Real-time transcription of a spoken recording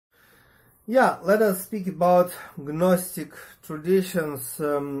Yeah, let us speak about Gnostic traditions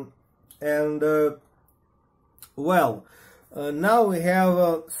now we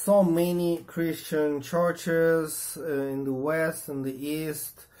have so many Christian churches in the West and the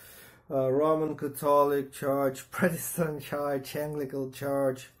East, Roman Catholic Church, Protestant Church, Anglican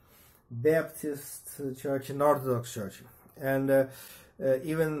Church, Baptist Church and Orthodox Church. And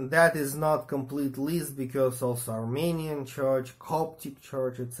even that is not complete list, because also Armenian Church, Coptic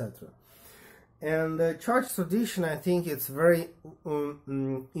Church, etc. And church tradition, I think it's very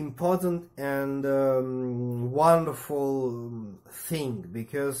important and wonderful thing,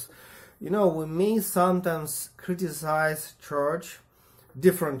 because, you know, we may sometimes criticize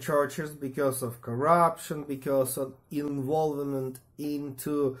different churches, because of corruption, because of involvement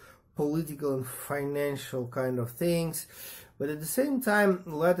into political and financial kind of things. But at the same time,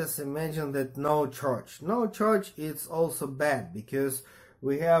 let us imagine that no church is also bad, because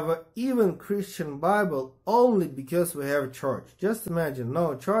we have even Christian Bible only because we have church. Just imagine,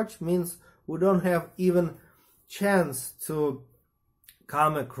 no church means we don't have even chance to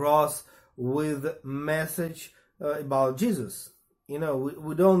come across with message about Jesus. You know,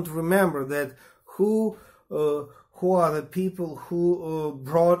 we don't remember that who are the people who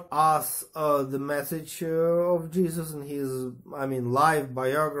brought us the message of Jesus and his, life,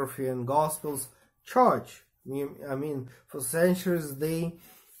 biography and Gospels? Church. For centuries they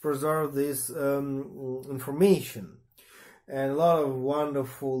preserve this information, and a lot of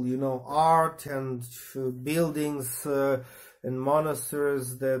wonderful, art and buildings and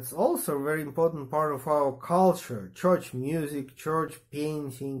monasteries. That's also a very important part of our culture. Church music, church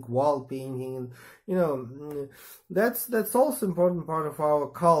painting, wall painting, and that's also important part of our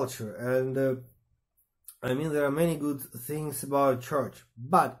culture. And there are many good things about church.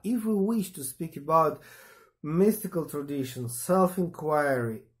 But if we wish to speak about mystical tradition,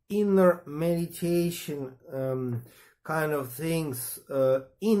 self-inquiry, inner meditation kind of things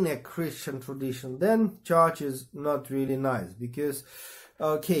in a Christian tradition, then church is not really nice. Because,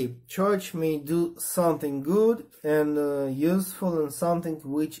 okay, church may do something good and useful, and something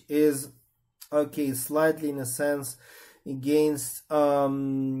which is, okay, slightly in a sense against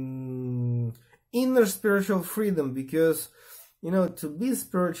inner spiritual freedom. Because, to be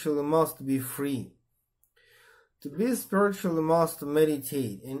spiritual, you must be free. To be spiritual, you must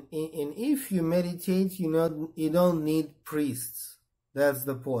meditate, and if you meditate, you don't need priests. That's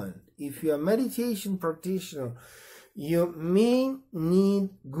the point. If you are a meditation practitioner, you may need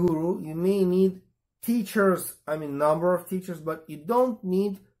guru, you may need teachers, number of teachers, but you don't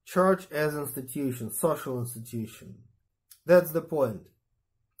need church as institution, social institution. That's the point.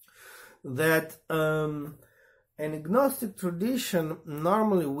 That an agnostic tradition,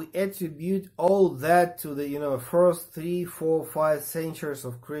 normally we attribute all that to the first 3, 4, 5 centuries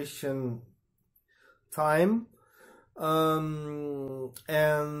of Christian time, and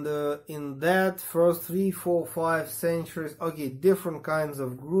in that first 3, 4, 5 centuries, okay, different kinds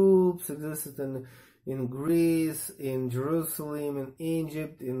of groups existed in Greece, in Jerusalem, in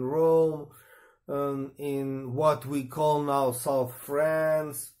Egypt, in Rome, in what we call now South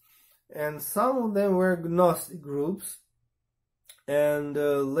France. And some of them were Gnostic groups, and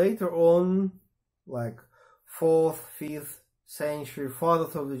later on, like 4th, 5th century,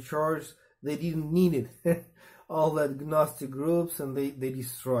 fathers of the church, they didn't need it, all that Gnostic groups, and they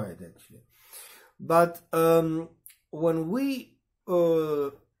destroyed it, actually. But when we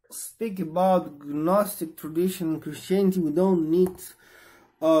speak about Gnostic tradition in Christianity, we don't need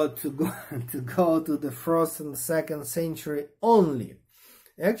to go to the 1st and 2nd century only.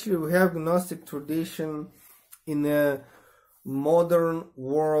 Actually, we have Gnostic tradition in a modern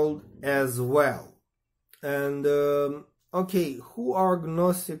world as well. And okay, who are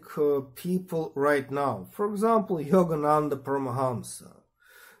Gnostic people right now? For example, Yogananda Paramahamsa,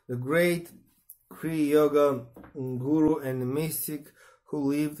 the great Kriya Yoga guru and mystic who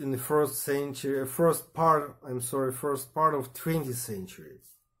lived in the first part of 20th century.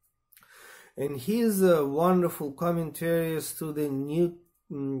 And his wonderful commentaries to the New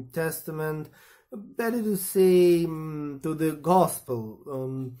Testament, better to say to the Gospel,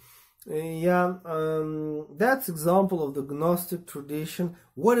 that's example of the Gnostic tradition.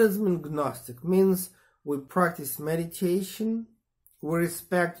 What does it mean Gnostic? Means we practice meditation, we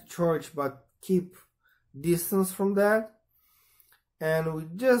respect church but keep distance from that, and we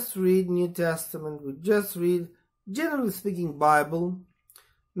just read New Testament, we just read, generally speaking, Bible,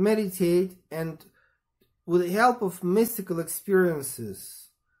 meditate, and with the help of mystical experiences,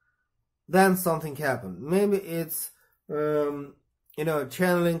 then something happened. Maybe it's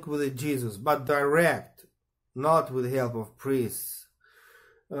channeling with Jesus, but direct, not with the help of priests.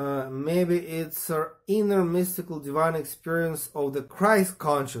 maybe it's an inner mystical divine experience of the Christ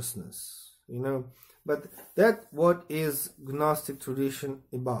consciousness, but that what is Gnostic tradition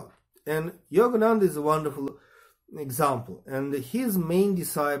about. And Yogananda is a wonderful example, and his main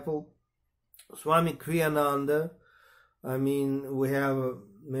disciple, Swami Kriyananda, we have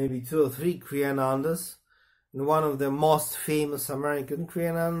maybe 2 or 3 Kriyanandas, and one of the most famous American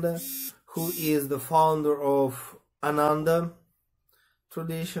Kriyananda, who is the founder of Ananda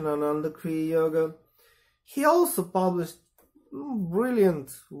tradition, Ananda Kriya Yoga. He also published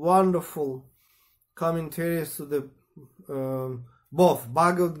brilliant, wonderful commentaries to the both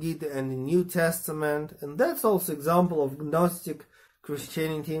Bhagavad Gita and the New Testament, and that's also example of Gnostic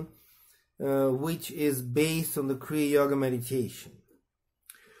Christianity, which is based on the Kriya Yoga meditation.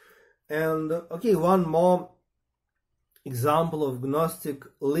 And okay, one more example of Gnostic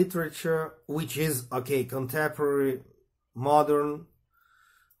literature, which is contemporary, modern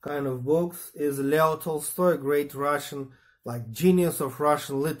kind of books, is Leo Tolstoy, great Russian, genius of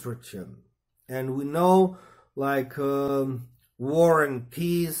Russian literature. And we know War and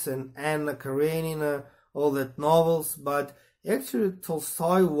Peace and Anna Karenina, all that novels, but actually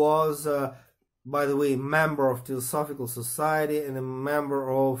Tolstoy was, by the way, a member of Theosophical Society and a member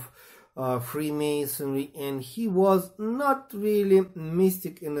of Freemasonry, and he was not really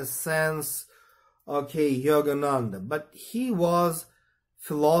mystic in a sense, Yogananda, but he was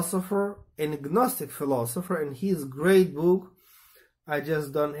philosopher, an agnostic philosopher, and his great book, I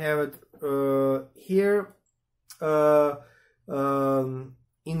just don't have it here,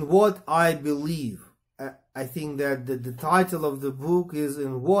 In What I Believe. I think that the title of the book is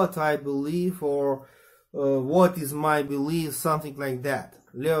In What I Believe, or What is My Belief, something like that.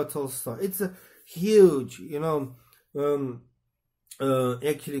 Leo Tolstoy. It's a huge,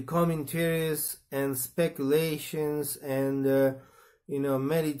 actually commentaries and speculations and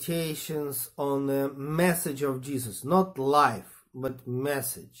meditations on the message of Jesus, not life, but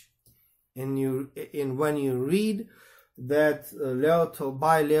message. And when you read that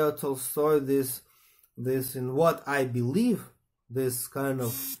by Leo Tolstoy, this In What I Believe, this kind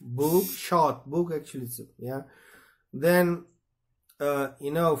of book, short book actually, then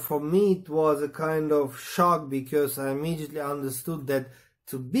for me it was a kind of shock, because I immediately understood that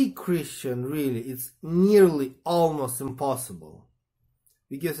to be Christian, really, it's nearly almost impossible.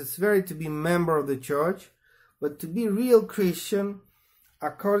 Because it's very to be member of the church, but to be real Christian,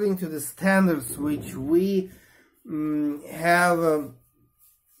 according to the standards which we have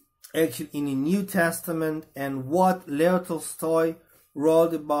actually in the New Testament, and what Leo Tolstoy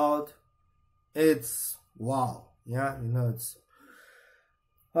wrote about, it's wow. It's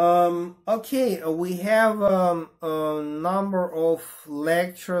okay. We have a number of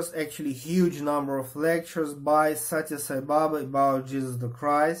lectures, actually huge number of lectures by Sathya Sai Baba about Jesus the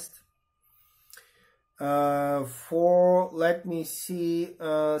Christ. Let me see,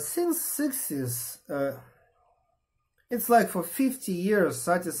 since 60s, it's for 50 years,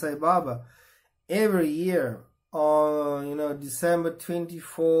 Sathya Sai Baba, every year on, December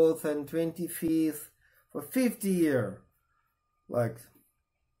 24th and 25th, for 50 years,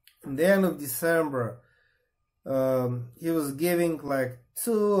 in the end of December, he was giving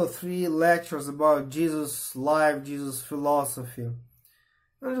 2 or 3 lectures about Jesus' life, Jesus' philosophy.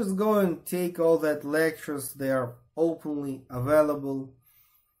 And just go and take all that lectures. They are openly available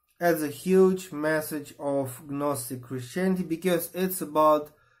as a huge message of Gnostic Christianity, because it's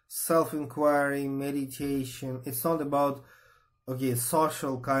about self-inquiry, meditation. It's not about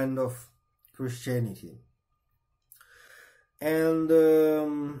social kind of Christianity. And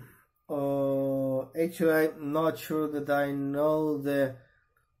actually, I'm not sure that I know the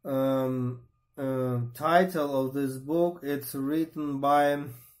title of this book. It's written by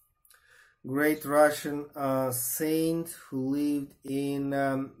great Russian saint who lived in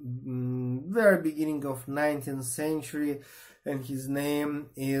very beginning of 19th century, and his name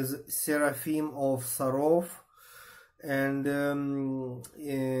is Seraphim of Sarov. And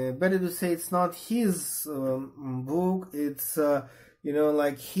better to say it's not his book, it's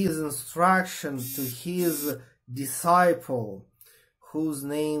his instruction to his disciple, whose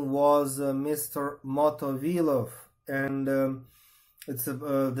name was Mr. Motovilov. And it's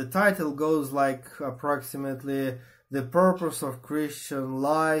the title goes approximately The Purpose of Christian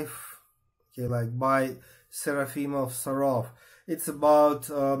Life, by Seraphim of Sarov. It's about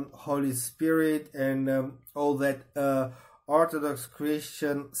Holy Spirit and all that Orthodox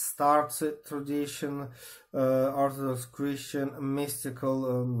Christian starts tradition, Orthodox Christian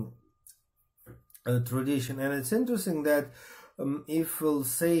mystical tradition. And it's interesting that if we'll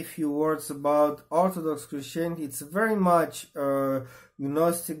say a few words about Orthodox Christianity, it's very much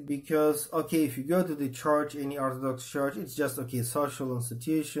Gnostic, because, okay, if you go to the church, any Orthodox church, it's just, okay, social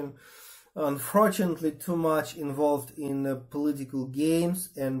institution. Unfortunately, too much involved in political games,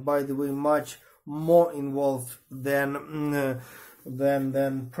 and by the way, much more involved than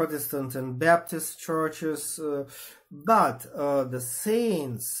Protestant and Baptist churches, but the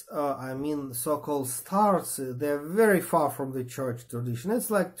saints, I mean so-called stars, they're very far from the church tradition. It's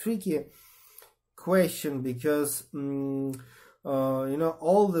like tricky question, because you know,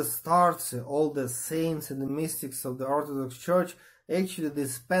 all the stars, all the saints and the mystics of the Orthodox Church, actually they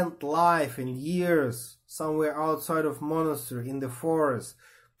spent life and years somewhere outside of monastery, in the forest,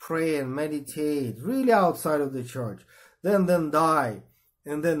 pray and meditate, really outside of the church, then die.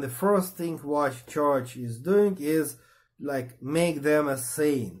 And then the first thing what church is doing is like make them as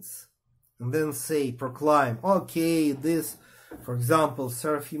saints, and then say, proclaim, okay, this, for example,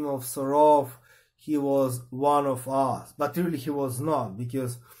 Seraphim of Sarov, he was one of us, but really he was not,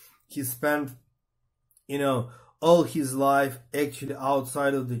 because he spent, you know, all his life actually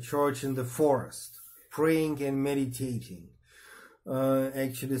outside of the church in the forest, praying and meditating.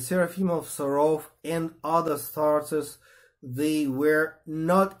 Actually, Seraphim of Sarov and other starters, they were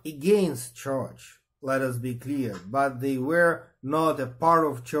not against church, let us be clear, but they were not a part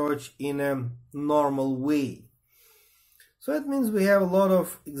of church in a normal way. So that means we have a lot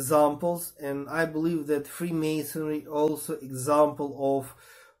of examples, and I believe that Freemasonry also example of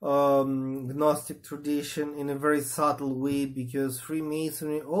Gnostic tradition in a very subtle way, because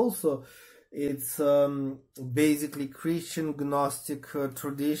Freemasonry also, it's basically Christian Gnostic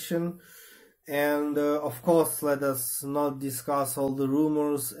tradition. And of course, let us not discuss all the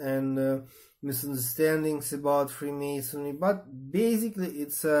rumors and misunderstandings about Freemasonry, but basically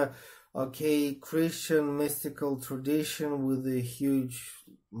it's a Christian mystical tradition with a huge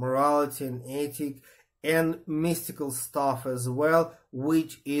morality and ethic and mystical stuff as well,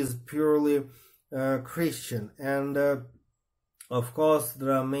 which is purely Christian. And of course,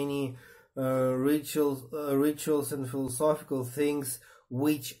 there are many rituals and philosophical things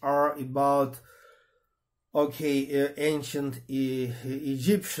which are about ancient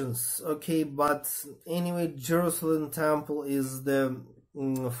Egyptians. But anyway, Jerusalem Temple is the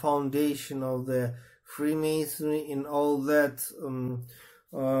foundation of the Freemasonry and all that.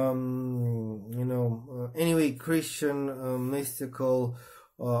 Anyway, Christian mystical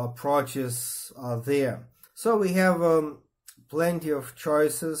approaches are there. So we have plenty of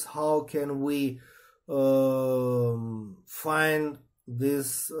choices. How can we find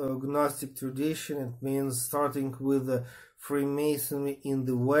this Gnostic tradition? It means starting with Freemasonry in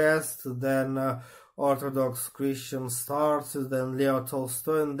the West, then Orthodox Christian starts, then Leo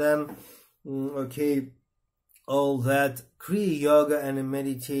Tolstoy, and then all that Kriya Yoga and a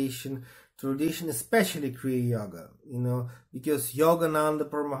meditation tradition, especially Kriya Yoga, because Yogananda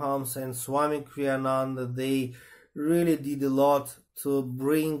Paramahamsa and Swami Kriyananda, they really did a lot to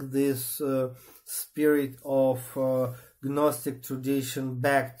bring this spirit of Gnostic tradition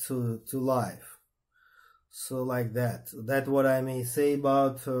back to life. So like that's what I may say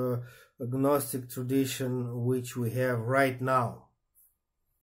about a Gnostic tradition which we have right now.